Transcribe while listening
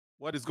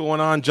What is going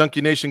on, Junkie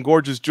Nation?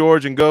 Gorgeous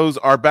George and Goes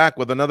are back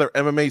with another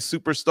MMA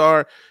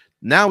superstar.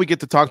 Now we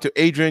get to talk to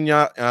Adrian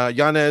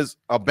Yanez,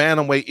 a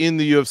bantamweight in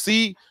the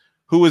UFC,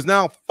 who is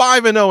now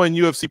 5-0 in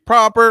UFC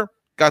proper.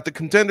 Got the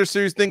Contender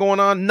Series thing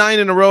going on, 9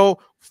 in a row.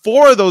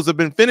 4 of those have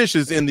been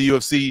finishes in the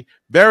UFC.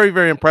 Very,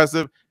 very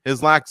impressive.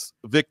 His last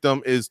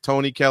victim is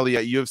Tony Kelley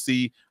at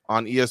UFC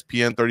on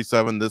ESPN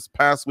 37 this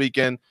past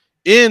weekend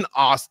in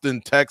Austin,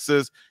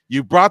 Texas.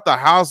 You brought the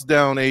house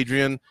down,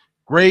 Adrian.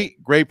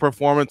 Great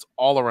performance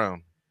all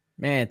around.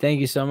 Man, thank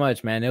you so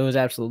much, man. It was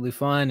absolutely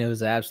fun. It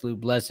was an absolute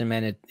blessing,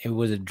 man. It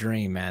was a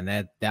dream,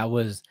 man. That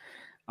was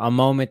a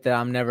moment that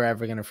I'm never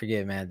ever gonna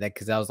forget, man.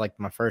 Because that was like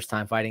my first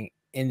time fighting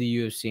in the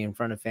UFC in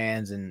front of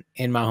fans and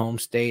in my home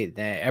state.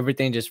 That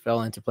everything just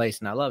fell into place,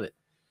 and I love it.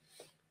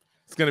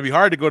 It's gonna be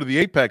hard to go to the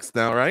Apex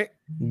now, right?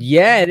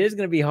 Yeah, it is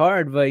gonna be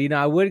hard, but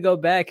I would go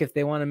back if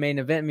they want to main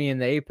event me in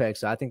the Apex.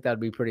 So I think that'd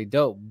be pretty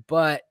dope.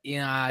 But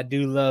I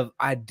do love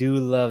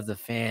the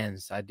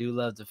fans. I do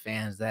love the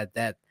fans.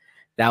 That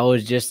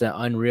was just an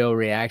unreal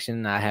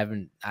reaction. I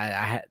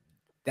had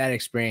that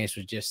experience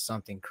was just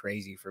something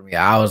crazy for me.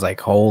 I was like,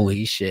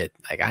 holy shit,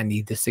 like I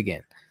need this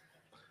again.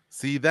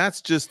 See, that's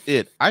just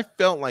it. I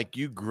felt like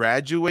you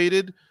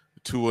graduated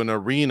to an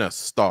arena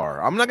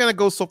star. I'm not gonna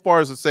go so far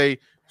as to say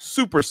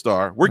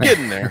superstar. We're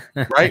getting there,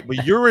 right?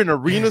 But you're an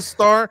arena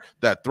star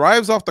that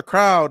thrives off the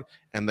crowd,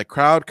 and the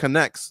crowd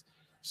connects.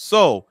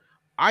 So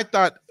I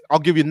thought I'll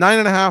give you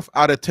 9.5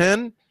 out of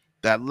 10.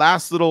 That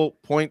last little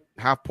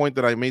half point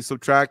that I may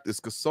subtract is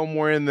because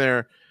somewhere in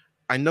there,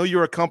 I know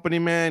you're a company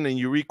man and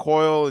you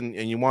recoil and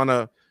you want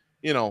to,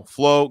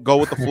 go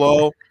with the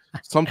flow.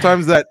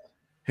 Sometimes that,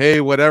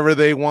 hey, whatever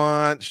they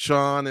want,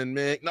 Sean and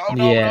Mick. No,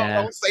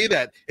 don't say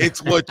that.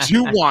 It's what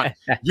you want.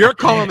 You're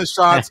calling the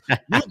shots.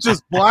 You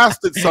just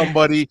blasted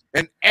somebody,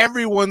 and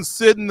everyone's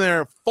sitting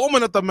there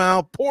foaming at the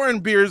mouth,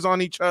 pouring beers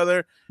on each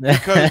other,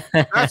 because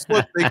that's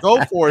what they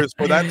go for, is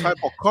for that type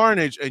of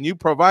carnage, and you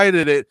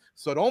provided it.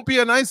 So don't be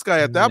a nice guy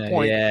at that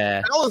point.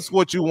 Yeah. Tell us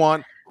what you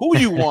want, who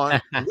you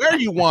want, where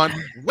you want,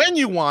 when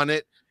you want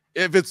it.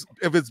 If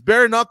it's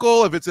bare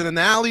knuckle, if it's in an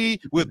alley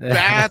with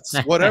bats,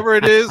 whatever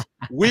it is,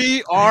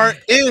 we are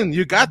in.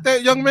 You got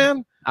that, young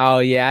man? Oh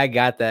yeah, I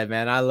got that,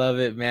 man. I love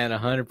it, man.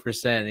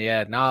 100%.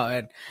 Yeah. No,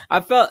 and I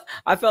felt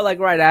like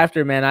right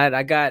after, man,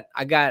 I got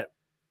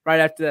right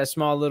after that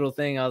small little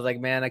thing. I was like,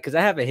 man, because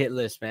I have a hit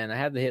list, man. I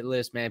have the hit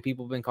list, man.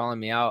 People have been calling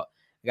me out.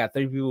 I got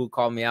 3 people who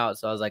called me out.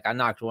 So I was like, I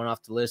knocked 1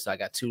 off the list. So I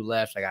got 2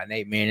 left. I got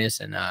Nate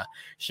Maness and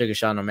Sugar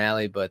Sean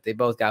O'Malley, but they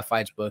both got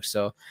fights booked.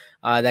 So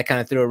that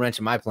kind of threw a wrench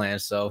in my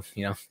plans. So,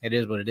 it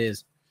is what it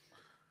is.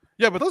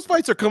 Yeah, but those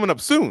fights are coming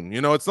up soon.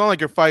 It's not like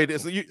your fight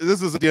this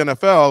is the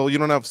NFL. You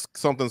don't have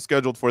something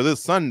scheduled for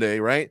this Sunday,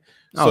 right?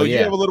 So you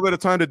have a little bit of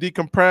time to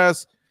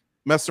decompress,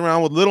 mess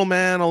around with little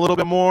man a little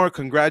bit more.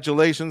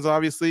 Congratulations,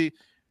 obviously.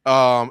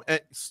 And,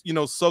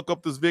 soak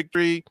up this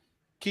victory.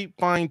 Keep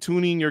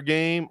fine-tuning your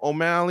game.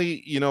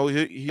 O'Malley,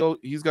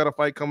 he's got a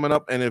fight coming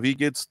up, and if he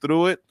gets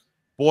through it,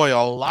 boy,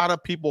 a lot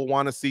of people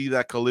want to see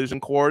that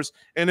collision course.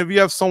 And if you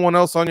have someone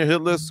else on your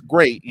hit list,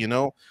 great,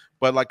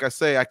 But like I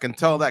say, I can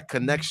tell that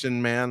connection,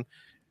 man.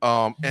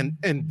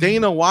 And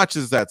Dana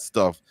watches that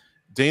stuff.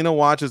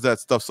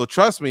 So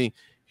trust me,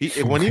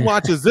 when he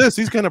watches this,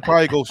 he's gonna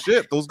probably go,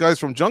 shit, those guys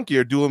from Junkie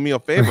are doing me a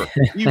favor.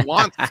 He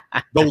wants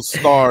those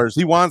stars.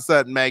 He wants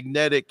that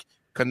magnetic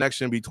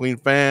connection between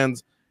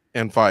fans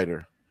and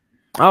fighter.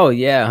 Oh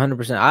yeah,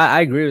 100%.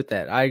 I agree with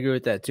that. I agree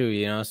with that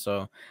too.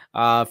 So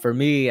for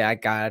me,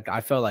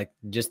 I felt like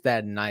just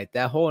that night,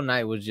 that whole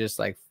night was just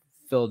like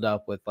filled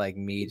up with like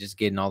me just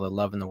getting all the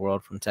love in the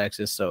world from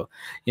Texas. So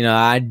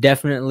I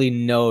definitely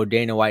know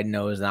Dana White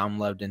knows that I'm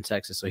loved in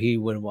Texas. So he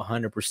would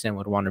 100%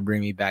 would want to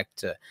bring me back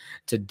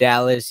to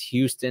Dallas,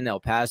 Houston,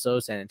 El Paso,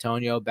 San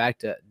Antonio, back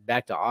to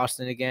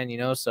Austin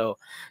again. So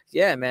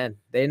yeah, man,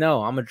 they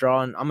know I'm a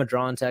draw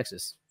in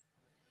Texas.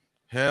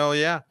 Hell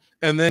yeah.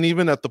 And then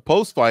even at the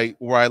post-fight,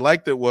 where I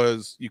liked it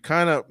was you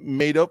kind of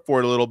made up for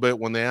it a little bit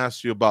when they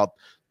asked you about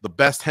the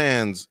best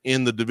hands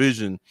in the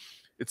division.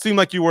 It seemed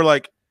like you were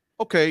like,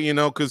 okay,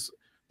 because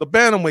the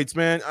bantamweights,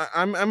 man,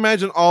 I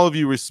imagine all of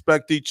you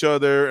respect each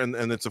other, and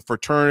it's a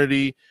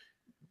fraternity.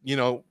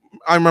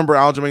 I remember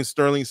Aljamain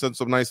Sterling said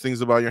some nice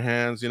things about your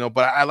hands,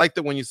 but I liked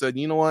it when you said,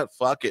 you know what,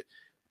 fuck it.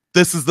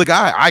 This is the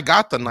guy. I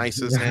got the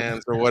nicest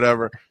hands or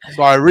whatever.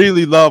 So I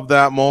really love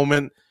that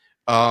moment.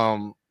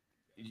 But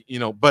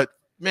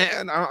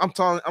man, I'm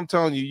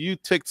telling you, you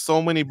ticked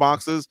so many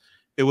boxes.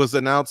 It was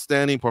an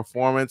outstanding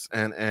performance,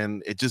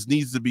 and it just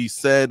needs to be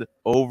said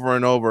over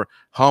and over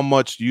how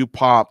much you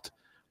popped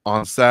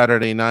on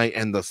Saturday night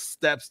and the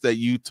steps that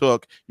you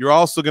took. You're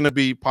also going to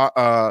be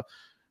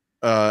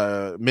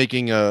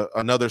making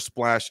another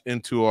splash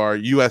into our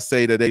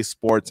USA Today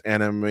Sports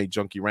and MMA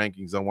Junkie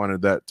rankings. I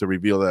wanted to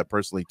reveal that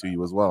personally to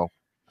you as well.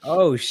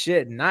 Oh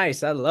shit,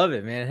 nice. I love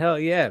it, man. Hell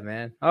yeah,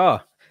 man. Oh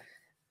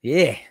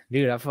yeah,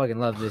 dude, I fucking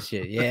love this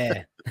shit.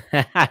 Yeah.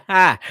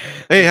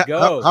 Hey,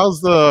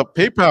 how's the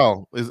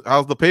PayPal?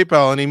 How's the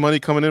PayPal? Any money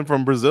coming in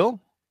from Brazil?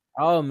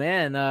 Oh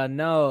man,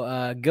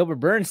 no. Gilbert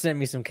Burns sent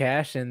me some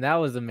cash, and that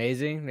was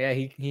amazing. Yeah,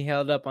 he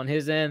held up on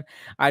his end.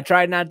 I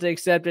tried not to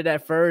accept it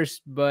at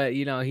first, but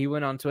he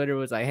went on Twitter,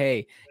 was like,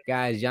 "Hey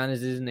guys,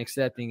 Giannis isn't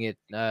accepting it.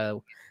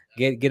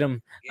 Get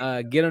him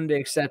to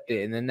accept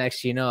it." And then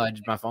next,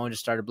 my phone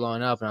just started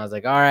blowing up, and I was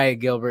like, "All right,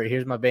 Gilbert,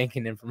 here's my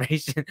banking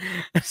information."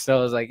 So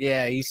I was like,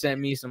 "Yeah, he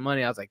sent me some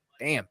money." I was like,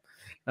 "Damn."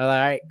 I was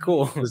like, all right,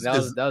 cool. Is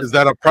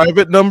that a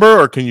private number,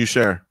 or can you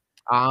share?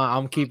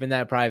 I'm keeping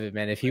that private,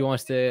 man. If he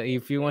wants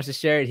to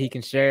share it, he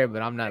can share it,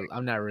 but I'm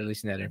not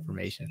releasing that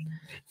information.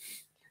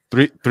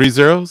 Three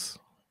zeros?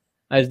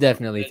 That's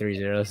definitely 3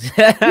 zeros.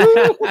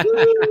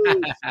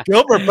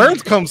 Gilbert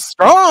Burns comes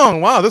strong.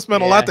 Wow, this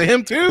meant a lot to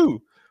him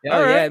too. Yeah,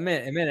 all right. Yeah, it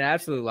meant an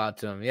absolute lot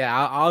to him.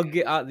 Yeah,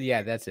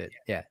 yeah, that's it.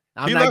 Yeah.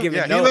 I'm not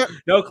giving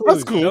no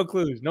clues. Cool. No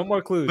clues. No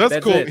more clues.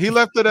 That's cool. It. He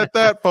left it at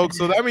that, folks.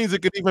 So that means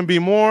it could even be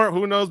more.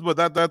 Who knows? But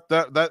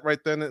that right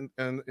then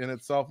in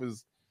itself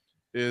is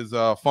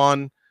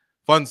fun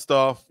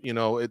stuff.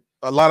 A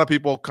lot of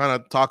people kind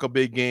of talk a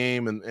big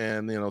game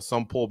and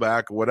some pull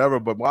back or whatever.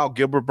 But wow,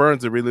 Gilbert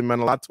Burns, it really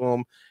meant a lot to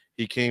him.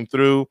 He came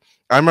through.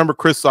 I remember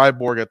Chris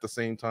Cyborg at the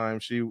same time.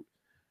 She was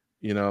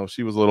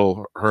a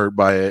little hurt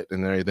by it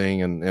and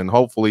everything, and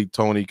hopefully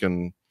Tony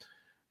can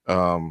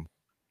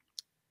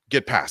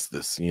get past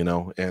this,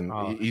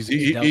 and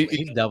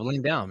he's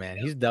doubling down, man.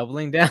 He's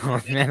doubling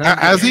down, man.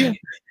 Has he?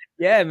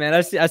 Yeah, man.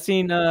 I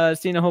seen a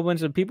whole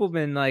bunch of people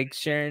been like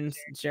sharing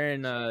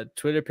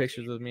Twitter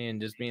pictures with me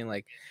and just being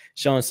like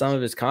showing some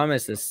of his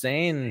comments as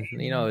saying,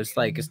 it's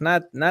like it's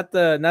not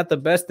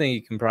the best thing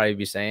you can probably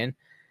be saying.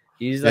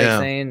 He's like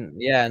saying,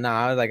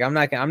 I was like, I'm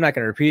not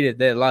gonna repeat it.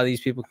 That a lot of these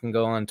people can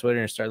go on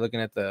Twitter and start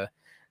looking at the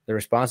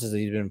responses that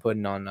he's been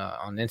putting on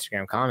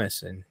Instagram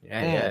comments, and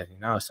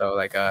so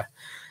like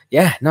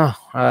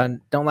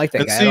don't like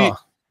that guy at all.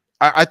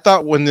 I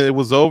thought when it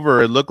was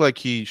over, it looked like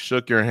he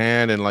shook your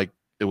hand and like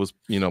it was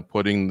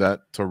putting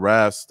that to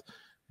rest,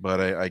 but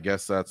I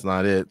guess that's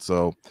not it.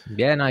 So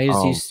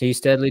he's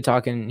steadily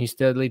talking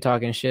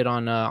shit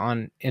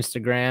on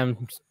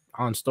Instagram,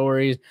 on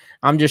stories.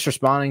 I'm just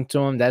responding to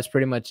him. That's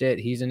pretty much it.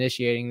 He's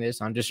initiating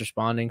this. I'm just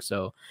responding.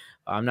 So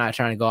I'm not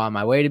trying to go out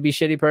my way to be a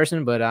shitty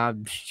person, but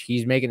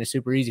he's making it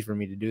super easy for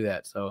me to do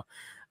that. So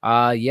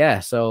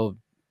he's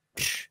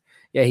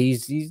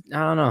I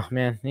don't know,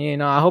 man.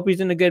 I hope he's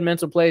in a good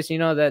mental place.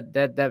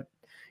 That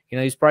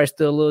he's probably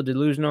still a little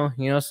delusional,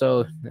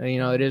 so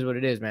it is what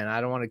it is, man.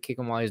 I don't want to kick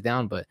him while he's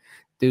down, but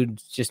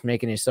dude's just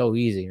making it so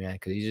easy, man,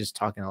 because he's just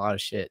talking a lot of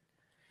shit.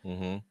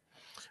 Mm-hmm.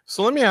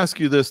 So let me ask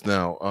you this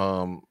now.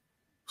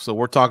 So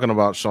we're talking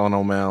about Sean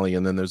O'Malley,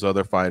 and then there's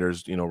other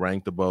fighters,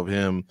 ranked above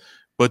him.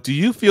 But do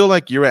you feel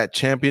like you're at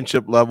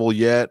championship level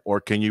yet,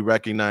 or can you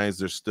recognize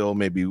there's still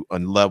maybe a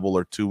level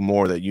or two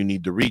more that you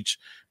need to reach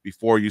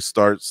before you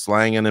start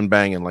slanging and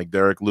banging like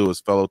Derek Lewis,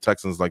 fellow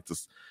Texans like to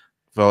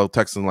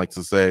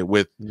say,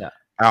 with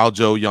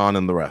Aljo, Jan,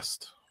 and the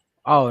rest?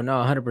 Oh no,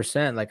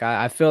 100%. Like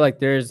I feel like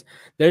there's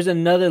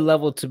another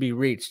level to be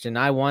reached, and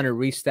I want to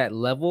reach that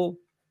level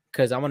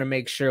because I want to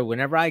make sure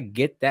whenever I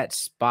get that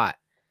spot,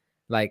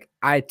 like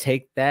I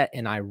take that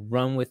and I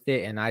run with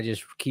it, and I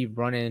just keep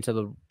running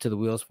until the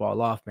wheels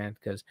fall off, man.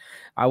 Because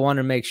I want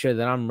to make sure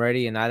that I'm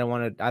ready, and I don't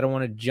want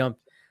to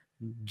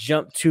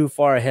jump too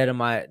far ahead of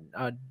my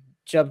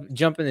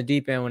jump in the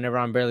deep end whenever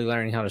I'm barely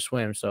learning how to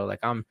swim. So like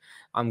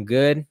I'm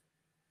good,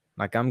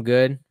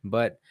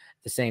 but at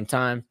the same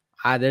time,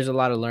 there's a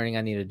lot of learning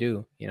I need to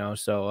do,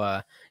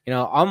 So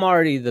I'm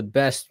already the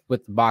best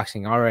with the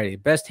boxing already,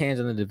 best hands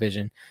in the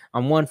division.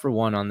 I'm 1 for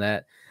 1 on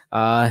that.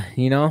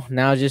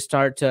 Now just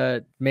start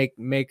to make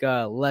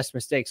less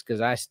mistakes,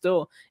 because I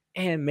still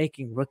am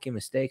making rookie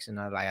mistakes. And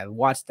I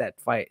watched that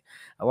fight.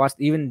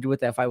 Even with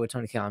that fight with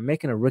Tony Kelley, I'm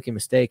making a rookie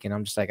mistake, and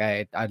I'm just like,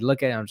 I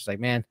look at it, I'm just like,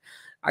 man,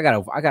 I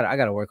gotta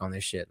work on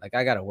this shit. Like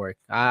I gotta work.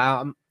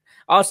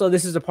 Also,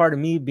 this is a part of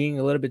me being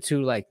a little bit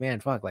too like, man,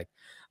 fuck, like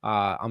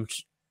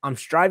I'm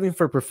striving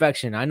for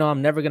perfection. I know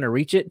I'm never gonna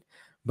reach it,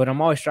 but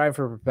I'm always striving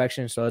for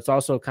perfection. So it's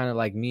also kind of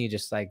like me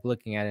just like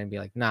looking at it and be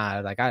like,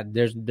 nah, like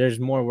there's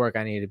more work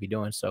I need to be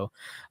doing. So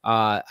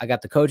I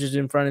got the coaches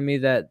in front of me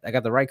I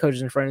got the right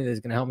coaches in front of me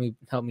that's gonna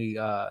help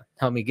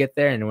me get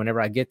there. And whenever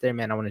I get there,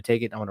 man, I want to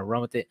take it. I want to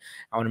run with it.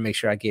 I want to make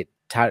sure I get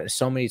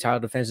so many title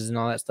defenses and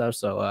all that stuff.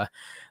 So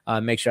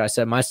make sure I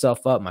set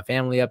myself up, my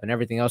family up, and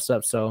everything else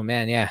up. So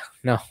man,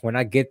 when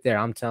I get there,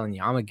 I'm telling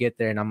you, I'm gonna get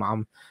there, and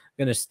I'm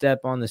gonna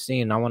step on the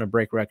scene. I want to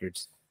break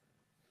records.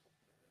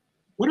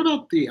 What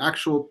about the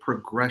actual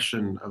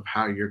progression of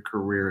how your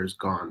career has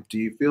gone? Do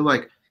you feel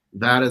like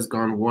that has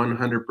gone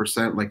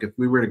 100%? Like if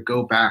we were to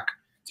go back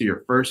to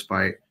your first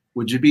fight,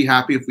 would you be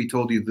happy if we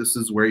told you this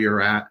is where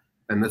you're at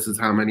and this is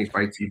how many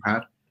fights you've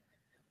had?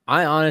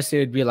 I honestly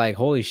would be like,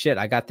 holy shit,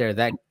 I got there.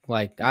 That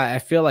like I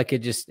feel like it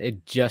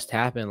just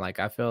happened. Like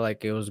I feel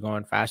like it was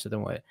going faster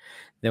than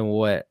than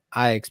what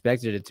I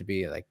expected it to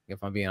be. Like,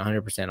 if I'm being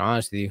 100%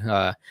 honest with you,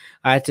 I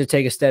had to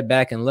take a step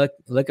back and look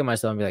at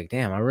myself and be like,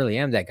 damn, I really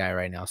am that guy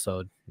right now.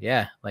 So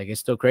yeah, like, it's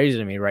still crazy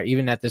to me, right?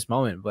 Even at this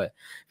moment. But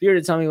if you were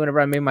to tell me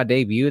whenever I made my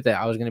debut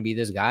that I was going to be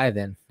this guy,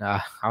 then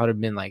I would have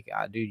been like,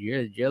 dude,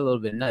 you're a little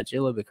bit nuts. You're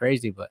a little bit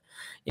crazy. But,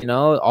 you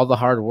know, all the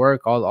hard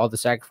work, all the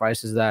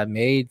sacrifices that I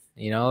made,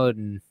 you know,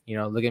 and, you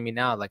know, look at me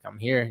now, like, I'm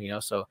here, you know,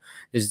 so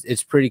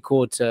it's pretty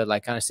cool to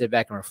like kind of sit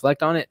back and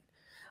reflect on it.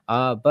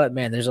 But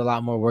man, there's a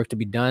lot more work to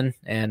be done,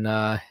 and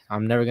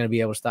I'm never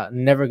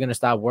gonna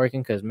stop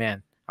working, because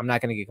man, I'm not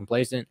gonna get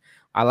complacent.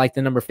 I like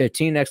the number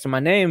 15 next to my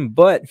name,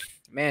 but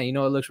man, you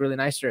know, it looks really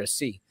nicer as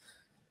C.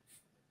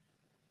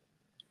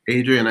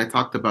 Adrian, I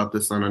talked about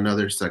this on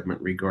another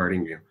segment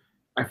regarding you.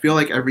 I feel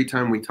like every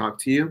time we talk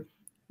to you,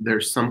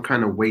 there's some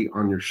kind of weight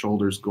on your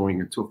shoulders going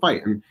into a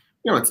fight. And,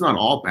 you know, it's not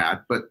all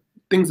bad, but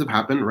things have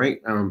happened, right?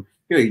 You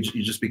know, you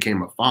just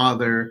became a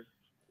father.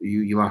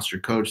 You lost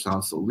your coach,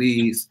 Sal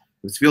Solis.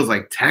 This feels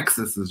like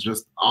Texas is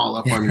just all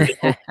up on your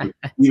shoulders,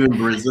 even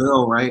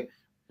Brazil, right?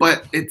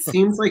 But it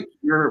seems like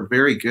you're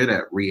very good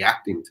at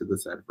reacting to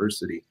this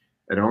adversity.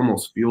 It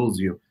almost fuels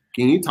you.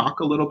 Can you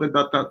talk a little bit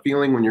about that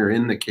feeling when you're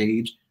in the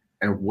cage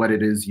and what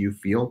it is you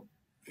feel?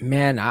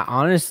 Man, I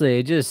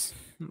honestly just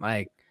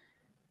like,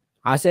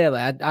 I say,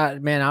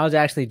 man, I was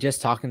actually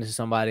just talking to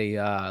somebody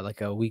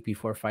like a week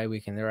before fight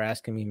week, and they were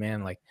asking me,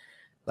 man,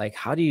 like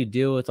how do you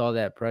deal with all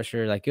that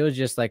pressure? Like, it was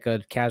just like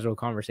a casual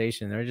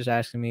conversation. They were just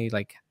asking me,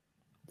 like,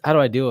 how do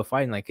I deal with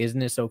fighting? Like,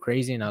 isn't it so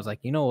crazy? And I was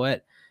like, you know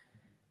what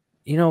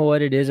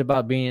it is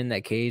about being in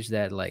that cage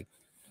that I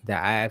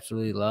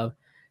absolutely love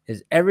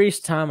is every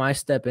time I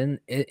step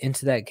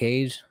into that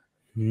cage,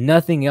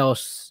 nothing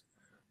else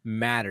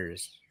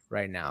matters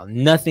right now.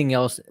 Nothing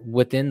else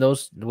within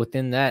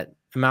that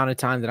amount of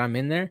time that I'm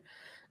in there,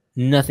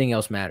 nothing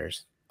else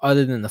matters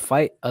other than the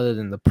fight, other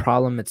than the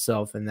problem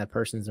itself, and that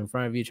person's in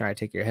front of you trying to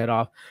take your head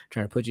off,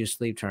 trying to put you to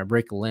sleep, trying to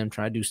break a limb,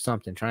 trying to do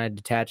something, trying to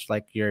detach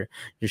like your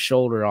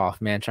shoulder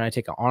off, man, trying to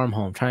take an arm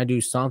home, trying to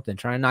do something,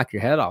 trying to knock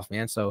your head off,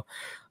 man. So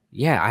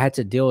yeah, I had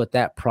to deal with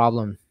that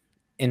problem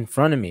in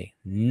front of me.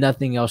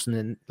 Nothing else.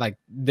 Like,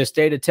 the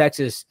state of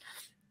Texas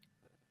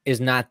is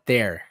not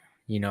there.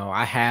 You know,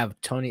 I had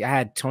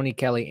Tony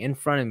Kelley in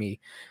front of me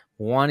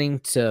wanting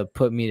to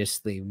put me to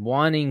sleep,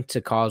 wanting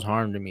to cause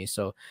harm to me.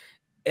 So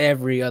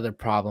every other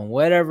problem,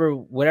 whatever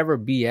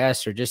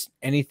BS or just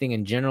anything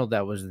in general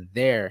that was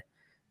there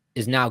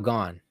is now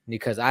gone,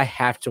 because I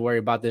have to worry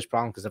about this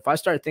problem. Because if I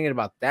start thinking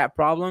about that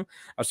problem,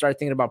 I'll start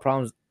thinking about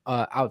problems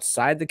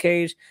outside the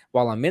cage.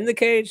 While I'm in the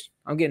cage,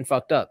 I'm getting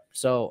fucked up.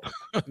 So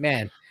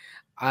man,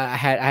 I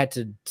had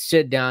to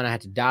sit down, I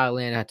had to dial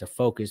in, I had to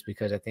focus,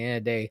 because at the end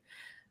of the day,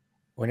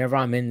 whenever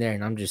I'm in there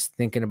and I'm just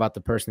thinking about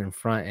the person in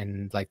front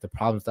and like the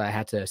problems that I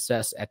had to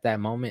assess at that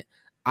moment,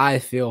 I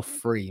feel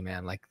free,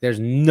 man. Like, there's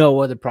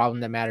no other problem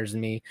that matters to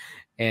me.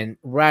 And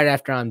right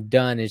after I'm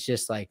done, it's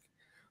just like,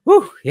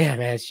 whoo, yeah,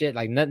 man, shit.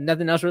 Like,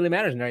 nothing else really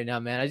matters right now,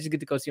 man. I just get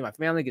to go see my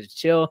family, get to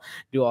chill,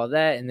 do all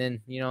that. And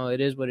then, you know,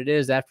 it is what it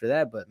is after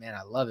that. But man,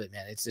 I love it,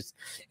 man. It's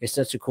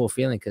such a cool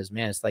feeling, because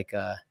man, it's like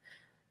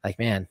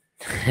man,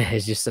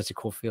 it's just such a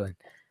cool feeling.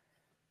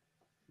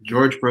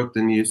 George broke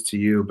the news to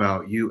you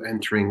about you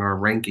entering our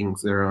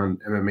rankings there on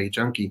MMA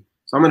Junkie.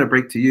 So I'm going to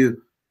break to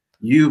you.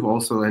 You've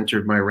also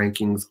entered my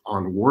rankings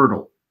on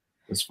Wordle.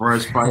 As far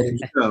as fighting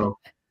go,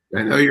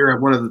 I know you're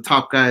one of the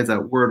top guys at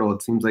Wordle.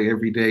 It seems like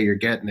every day you're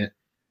getting it.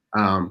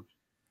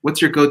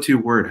 What's your go-to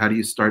word? How do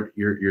you start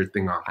your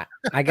thing off?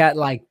 I got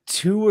like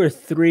 2 or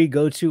 3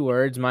 go-to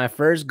words. My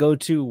first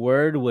go-to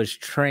word was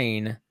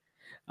train.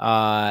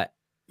 My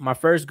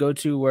first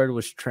go-to word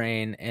was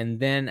train, and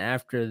then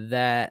after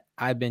that,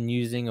 I've been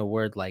using a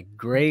word like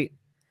great,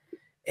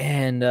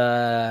 and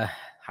I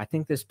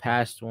think this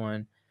past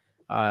one,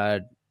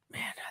 man,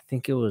 I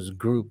think it was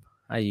group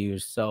I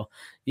used. So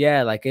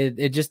yeah, like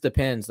it just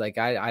depends. Like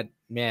I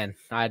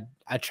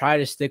try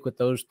to stick with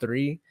those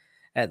 3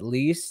 at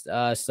least.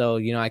 So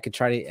you know, I could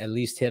try to at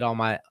least hit all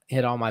my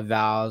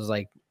vowels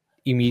like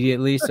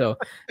immediately. So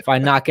if I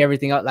knock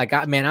everything out, like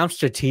I'm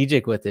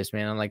strategic with this,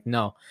 man. I'm like,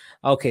 no,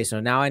 okay, so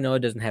now I know it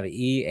doesn't have an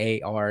E,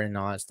 A, R, and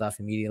all that stuff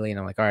immediately, and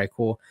I'm like, all right,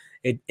 cool.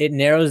 It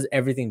narrows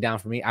everything down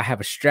for me. I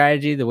have a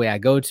strategy the way I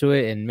go to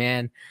it, and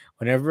man,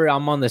 whenever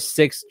I'm on the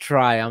 6th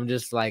try, I'm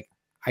just like,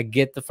 I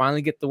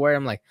finally get the word.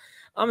 I'm like,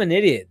 I'm an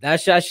idiot. I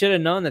should have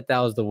known that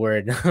was the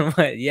word.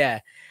 But yeah,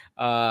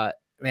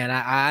 man,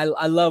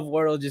 I love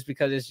Wordle just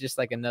because it's just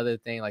like another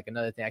thing I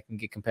can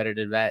get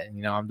competitive at, and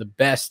you know, I'm the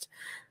best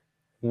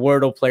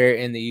Wordle player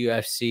in the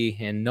UFC,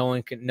 and no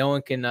one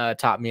can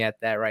top me at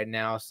that right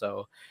now.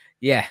 So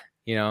yeah,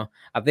 you know,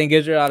 I think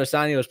Israel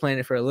Adesanya was playing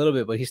it for a little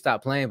bit, but he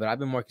stopped playing. But I've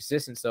been more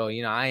consistent, so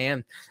you know, I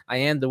am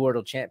the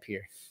Wordle champ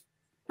here.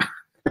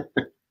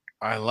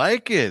 I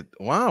like it.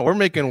 Wow, we're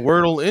making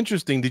Wordle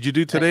interesting. Did you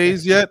do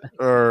today's yet,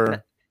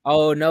 or?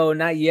 Oh no,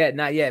 not yet,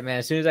 man.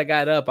 As soon as I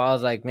got up, I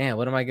was like, man,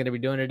 what am I going to be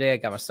doing today? I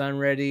got my son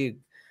ready,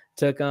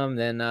 took him.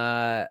 Then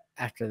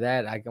after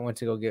that, I went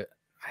to go get.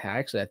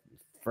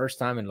 First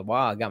time in a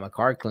while, I got my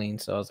car cleaned.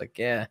 So I was like,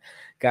 yeah,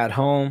 got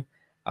home.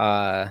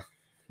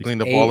 You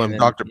cleaned up all them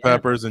Dr.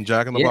 Peppers and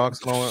Jack in the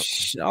Box and all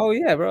that? Oh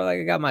yeah, bro. Like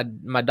I got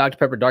my Dr.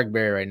 Pepper Dark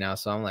Berry right now.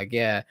 So I'm like,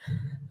 yeah.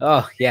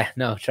 Oh yeah,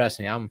 no, trust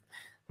me. I'm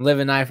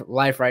living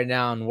life right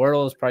now, and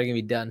Wordle is probably gonna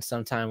be done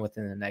sometime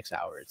within the next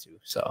hour or two.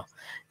 So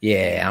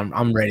yeah,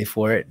 I'm ready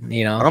for it.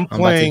 You know, I'm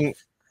playing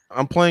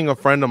a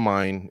friend of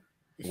mine.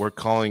 We're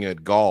calling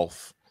it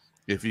golf.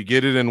 If you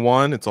get it in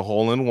one, it's a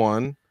hole in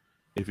one.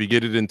 If you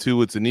get it in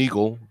two, it's an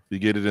eagle. If you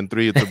get it in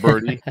three, it's a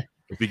birdie.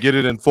 If you get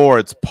it in four,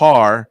 it's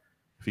par.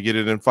 If you get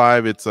it in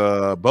five, it's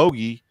a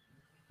bogey.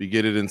 If you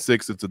get it in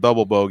six, it's a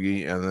double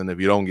bogey. And then if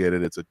you don't get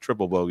it, it's a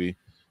triple bogey.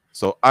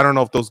 So I don't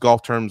know if those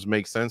golf terms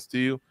make sense to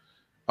you.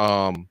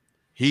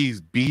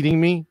 He's beating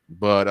me,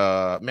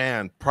 but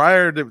man,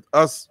 prior to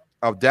us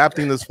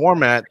adapting this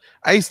format,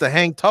 I used to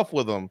hang tough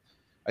with him.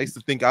 I used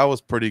to think I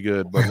was pretty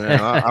good, but man,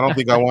 I don't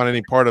think I want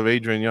any part of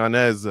Adrian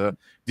Yanez. Do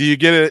you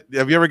get it?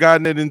 Have you ever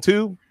gotten it in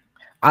two?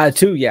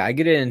 Two, yeah, I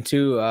get it in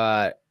two.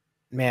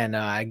 Man,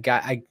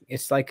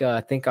 it's like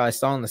I think I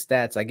saw in the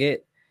stats.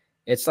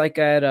 It's like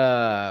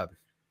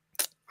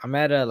I'm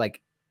at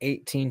like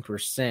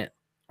 18%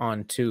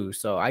 on two,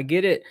 so I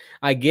get it,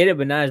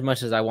 but not as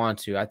much as I want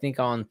to. I think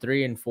on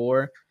 3 and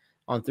 4,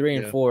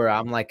 and 4,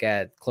 I'm like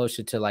at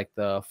closer to like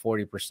the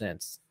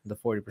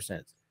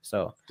 40%,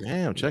 So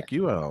damn, check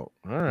you out.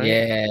 All right.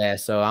 Yeah,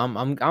 so I'm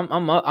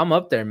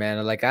up there,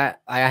 man. Like I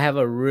have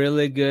a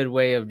really good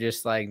way of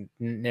just like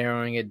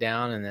narrowing it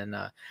down, and then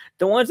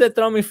the ones that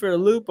throw me for a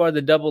loop are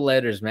the double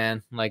letters,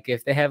 man. Like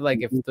if they have like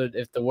if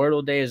the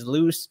Wordle day is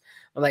loose,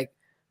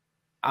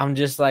 I'm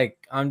just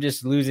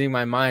losing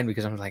my mind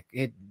because I'm like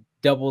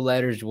double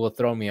letters will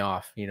throw me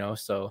off, you know.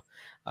 So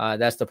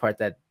that's the part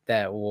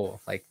that will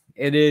like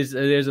it is a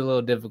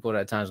little difficult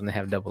at times when they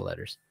have double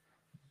letters.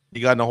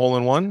 You got in a hole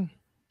in one?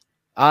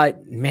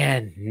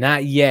 Man,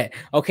 not yet.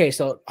 Okay,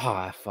 so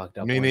I fucked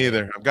up. Me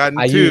neither. I've gotten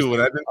two,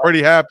 and I've been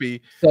pretty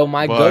happy. So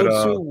my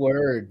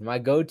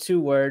go-to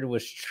word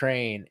was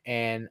train,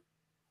 and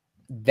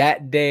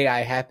that day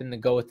I happened to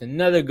go with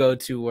another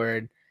go-to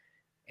word,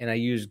 and I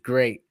used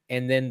great.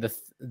 And then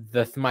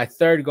my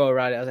third go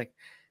around, I was like,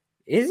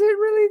 is it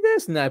really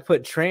this? And I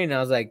put train. I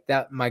was like,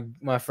 that my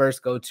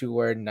first go-to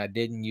word, and I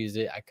didn't use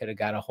it. I could have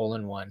got a hole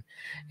in one,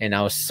 and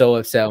I was so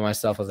upset with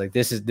myself. I was like,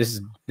 this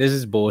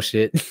is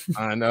bullshit.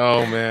 I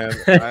know, man.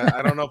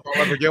 I don't know if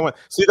I'll ever get one.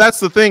 See, that's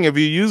the thing. If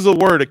you use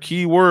a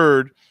key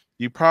word,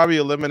 you probably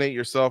eliminate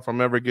yourself from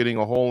ever getting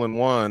a hole in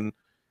one.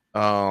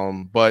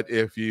 But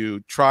if you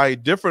try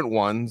different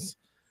ones,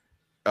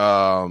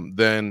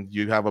 then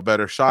you have a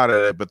better shot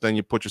at it, but then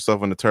you put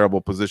yourself in a terrible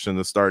position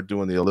to start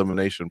doing the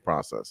elimination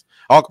process.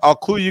 I'll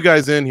clue you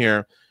guys in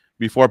here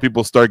before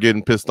people start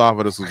getting pissed off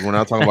at us because we're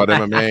not talking about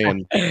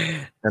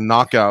MMA and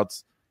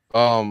knockouts.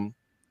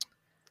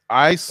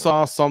 I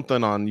saw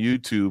something on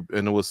YouTube,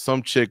 and it was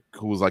some chick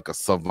who was like a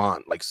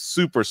savant, like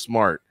super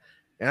smart.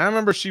 And I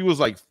remember she was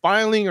like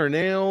filing her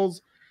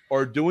nails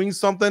or doing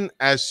something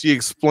as she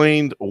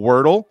explained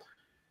Wordle.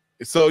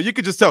 So you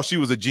could just tell she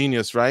was a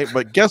genius, right?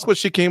 But guess what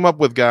she came up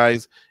with,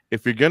 guys?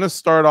 If you're going to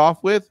start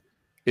off with,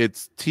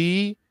 it's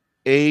THURL,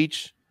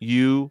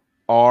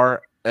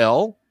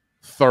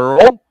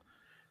 Thurl.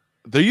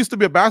 There used to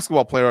be a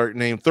basketball player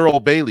named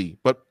Thurl Bailey,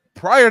 but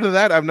prior to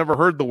that, I've never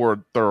heard the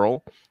word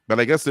Thurl, but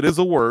I guess it is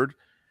a word.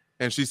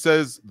 And she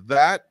says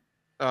that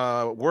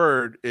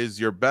word is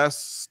your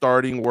best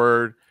starting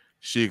word.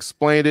 She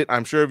explained it.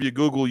 I'm sure if you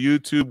Google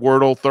YouTube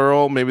Wordle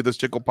Thurl, maybe this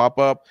chick will pop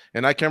up.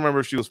 And I can't remember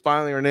if she was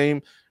filing her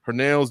name, her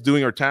nails,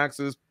 doing her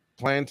taxes,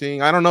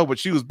 planting. I don't know, but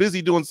she was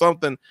busy doing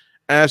something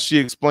as she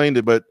explained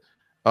it. But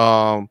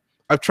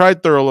I've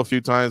tried Thurl a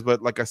few times,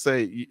 but like I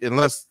say,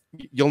 unless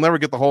you'll never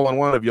get the hole in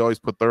one if you always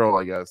put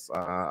Thurl, I guess.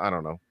 I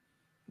don't know.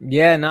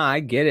 Yeah, no, I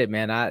get it,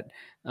 man.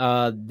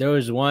 There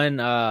was one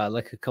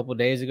like a couple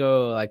days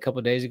ago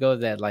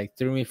that like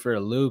threw me for a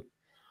loop.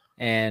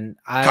 And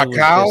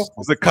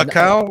was it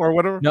cacao or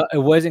whatever? No, it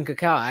wasn't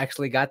cacao. I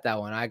actually got that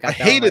one. I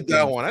hated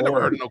that one. I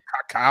never heard of no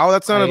cacao.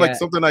 That sounded like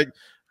something like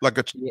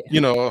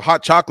a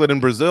hot chocolate in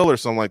Brazil or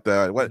something like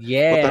that. What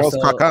the hell's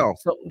cacao?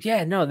 So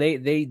yeah, no,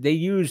 they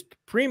used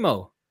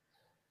Primo.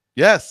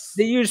 Yes,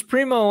 they used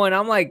Primo, and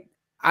I'm like,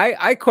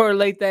 I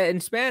correlate that in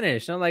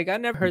Spanish. I'm like, I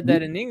never heard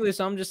that in English.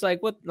 So I'm just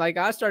like, what? Like,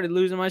 I started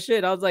losing my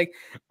shit. I was like,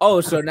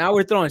 oh, so now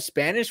we're throwing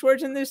Spanish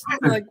words in this?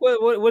 Like,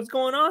 what's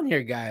going on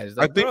here, guys?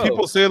 Like, I think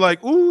people say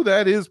like, ooh,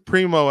 that is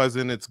primo, as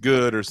in it's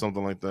good or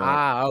something like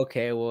that.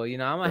 Okay. Well, I'm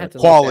gonna have to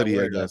quality,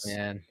 look that I guess. Up,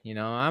 man.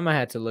 I'm gonna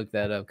have to look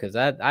that up because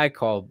I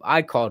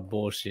called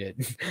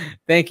bullshit.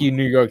 Thank you,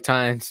 New York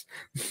Times.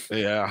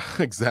 Yeah,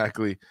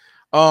 exactly.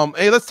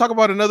 Hey, let's talk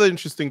about another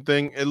interesting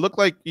thing. It looked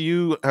like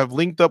you have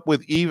linked up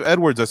with Eve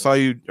Edwards.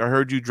 I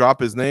heard you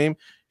drop his name.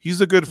 He's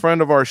a good friend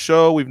of our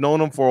show. We've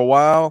known him for a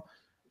while.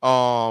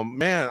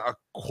 Man, a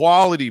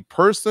quality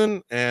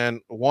person and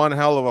one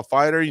hell of a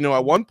fighter.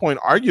 At one point,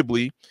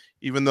 arguably,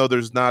 even though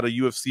there's not a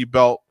UFC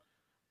belt,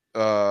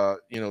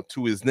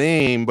 to his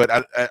name, but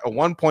at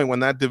one point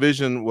when that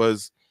division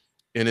was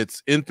in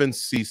its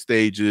infancy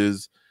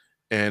stages,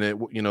 and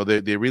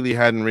they really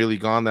hadn't really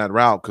gone that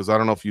route, because I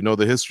don't know if you know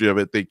the history of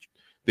it.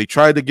 They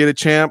tried to get a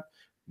champ.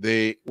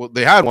 they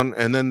had one,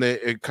 and then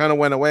it kind of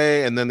went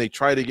away, and then they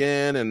tried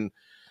again, and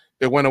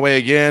it went away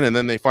again, and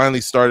then they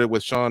finally started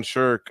with Sean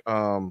Shirk.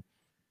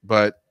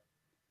 But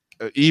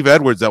Eve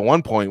Edwards at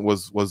one point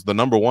was the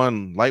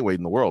 #1 lightweight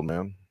in the world,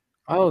 man.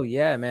 Oh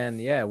yeah, man.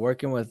 Yeah,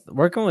 working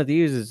with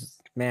Eve is,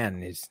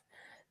 man,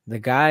 the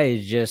guy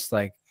is just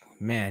like,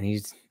 man,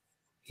 he's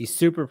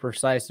super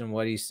precise in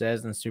what he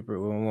says and super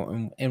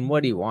in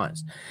what he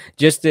wants.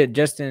 Just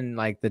in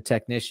like the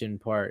technician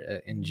part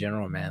in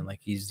general, man. Like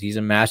he's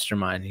a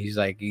mastermind. He's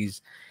like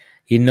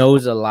he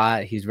knows a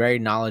lot. He's very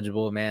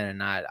knowledgeable,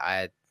 man. And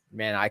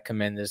I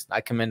commend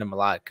him a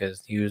lot,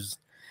 because he was,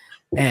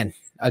 man,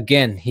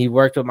 again, he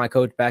worked with my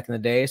coach back in the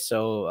day,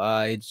 so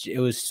it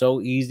was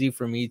so easy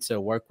for me to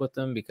work with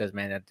him, because,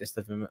 man, it's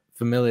the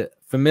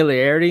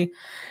familiarity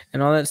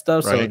and all that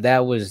stuff. Right. So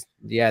that was,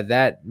 yeah,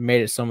 that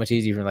made it so much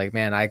easier. For like,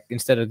 man,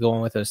 instead of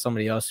going with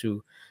somebody else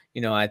who,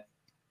 you know,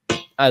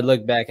 I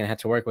looked back and had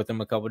to work with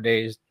him a couple of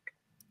days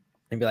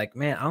and be like,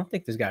 man, I don't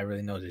think this guy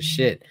really knows his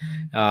shit.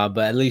 But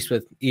at least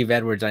with Eve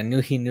Edwards, I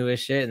knew he knew his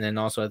shit, and then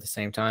also at the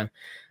same time,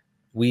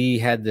 we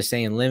had the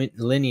same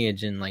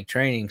lineage and like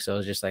training. So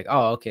it's just like,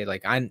 oh, okay.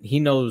 Like he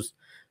knows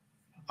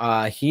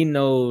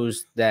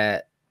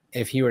that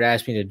if he were to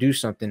ask me to do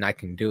something, I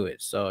can do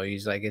it. So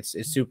he's like, it's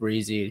super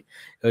easy.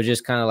 It was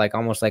just kind of like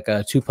almost like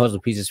two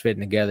puzzle pieces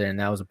fitting together, and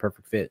that was a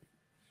perfect fit.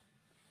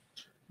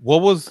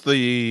 What was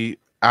the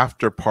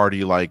after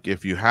party like,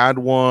 if you had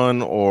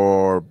one,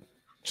 or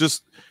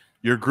just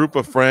your group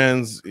of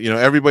friends, you know,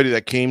 everybody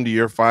that came to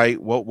your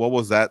fight? What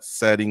was that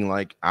setting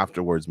like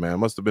afterwards, man? It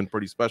must have been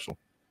pretty special.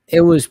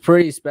 It was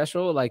pretty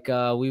special. Like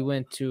I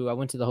went to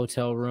the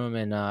hotel room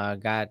and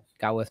got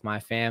with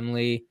my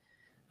family.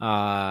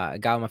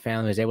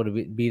 Was able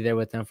to be there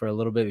with them for a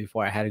little bit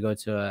before I had to go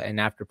to an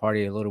after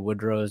party at Little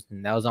Woodrow's,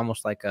 and that was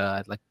almost like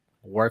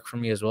work for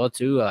me as well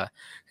too,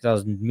 because I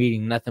was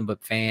meeting nothing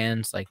but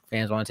fans. Like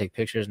fans want to take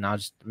pictures, and I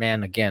was just,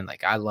 man, again,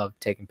 like I love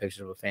taking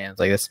pictures with fans.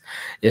 Like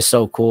it's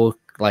so cool,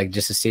 like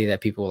just to see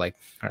that people like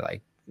are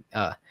like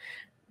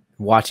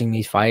watching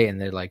me fight, and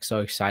they're like so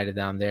excited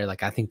that I'm there.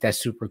 Like I think that's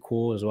super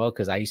cool as well,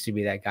 because I used to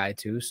be that guy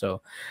too.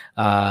 So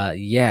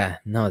yeah,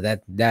 no,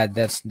 that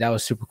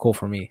was super cool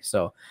for me.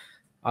 So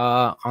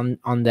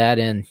on that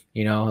end,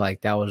 you know, like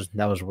that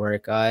was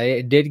work.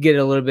 It did get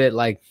a little bit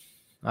like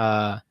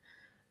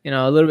you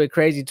know, a little bit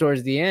crazy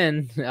towards the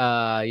end.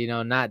 You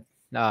know, not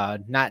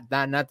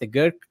the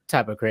good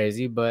type of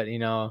crazy, but you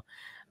know,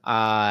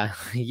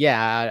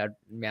 yeah,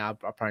 I'm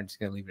probably just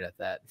gonna leave it at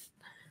that.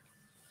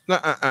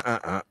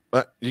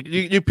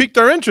 You piqued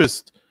our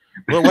interest.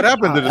 Well, what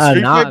happened? Did the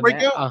street fight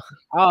break out?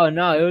 Oh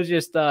no, it was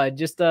just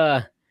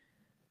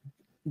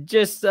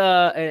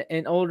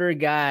an older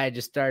guy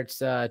just starts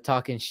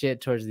talking shit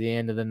towards the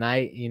end of the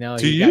night. You know,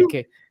 got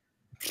kicked.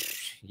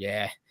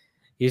 Yeah,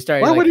 he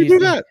started. Why would he do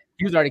that?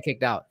 He was already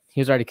kicked out.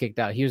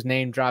 He was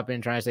name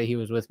dropping, trying to say he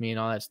was with me and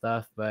all that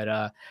stuff.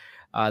 But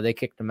they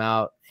kicked him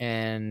out,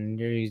 and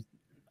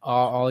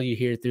all you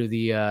hear through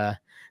the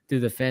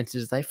fence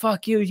is like,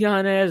 "Fuck you,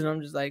 Yanez," and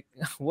I'm just like,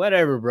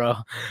 "Whatever, bro,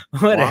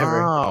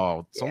 whatever."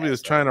 Wow, somebody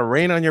was trying to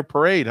rain on your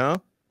parade, huh?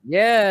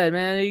 Yeah,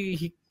 man.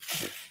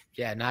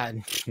 Yeah,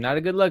 not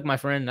a good look, my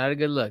friend. Not a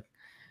good look.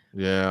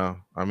 Yeah,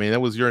 I mean,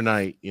 that was your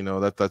night. You know,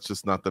 that's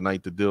just not the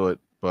night to do it.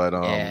 But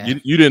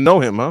you didn't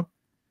know him, huh?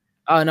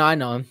 Oh no, I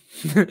know him.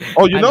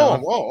 Oh, you know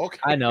him? Oh, okay.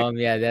 I know him.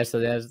 Yeah, that's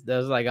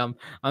like I'm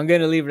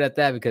gonna leave it at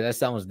that, because that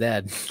son was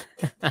dead.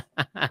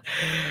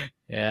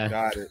 Yeah.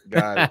 Got it.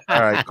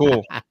 All right,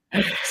 cool.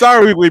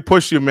 Sorry we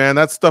pushed you, man.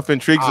 That stuff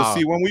intrigues us.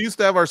 See, when we used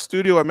to have our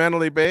studio at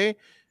Mandalay Bay,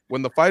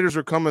 when the fighters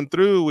were coming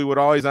through, we would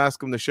always ask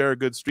them to share a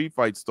good street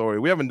fight story.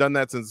 We haven't done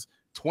that since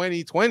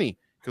 2020,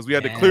 because we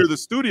had to clear the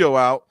studio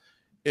out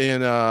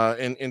in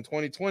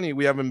 2020.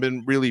 We haven't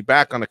been really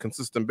back on a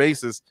consistent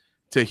basis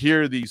to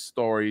hear these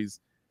stories.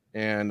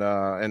 And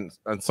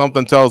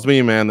something tells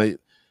me, man, that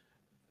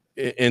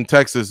in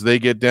Texas they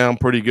get down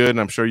pretty good, and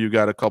I'm sure you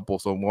got a couple.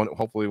 So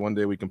hopefully one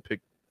day we can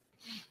pick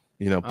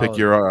your that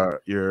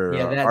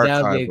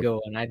would be a good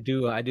one. I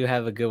do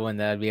have a good one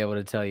that I'd be able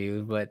to tell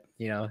you, but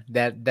you know,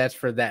 that's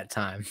for that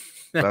time.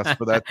 That's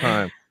for that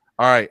time.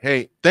 All right,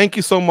 hey, thank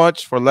you so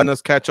much for letting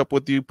us catch up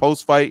with you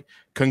post fight.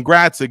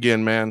 Congrats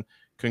again, man.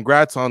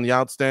 Congrats on the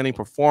outstanding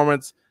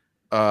performance.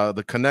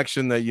 The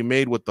connection that you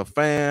made with the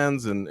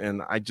fans,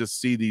 and I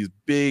just see these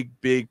big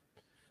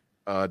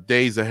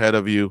days ahead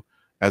of you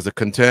as a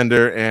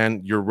contender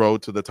and your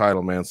road to the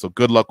title, man. So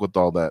good luck with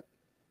all that.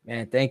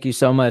 Man, thank you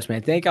so much,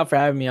 man. Thank y'all for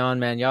having me on,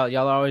 man. Y'all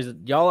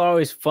are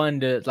always fun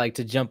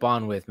to jump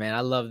on with, man. I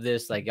love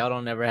this. Like y'all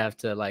don't ever have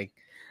to like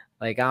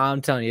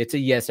I'm telling you, it's a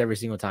yes every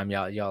single time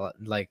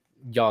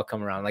y'all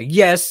come around. Like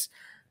yes,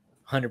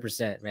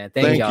 100%, man.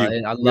 Thank y'all.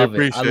 I love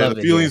it. I love it.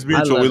 The feeling's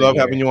mutual. We love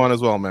having you on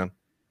as well, man.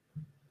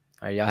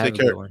 All right, y'all have a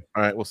good one.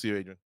 All right, we'll see you,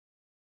 Adrian.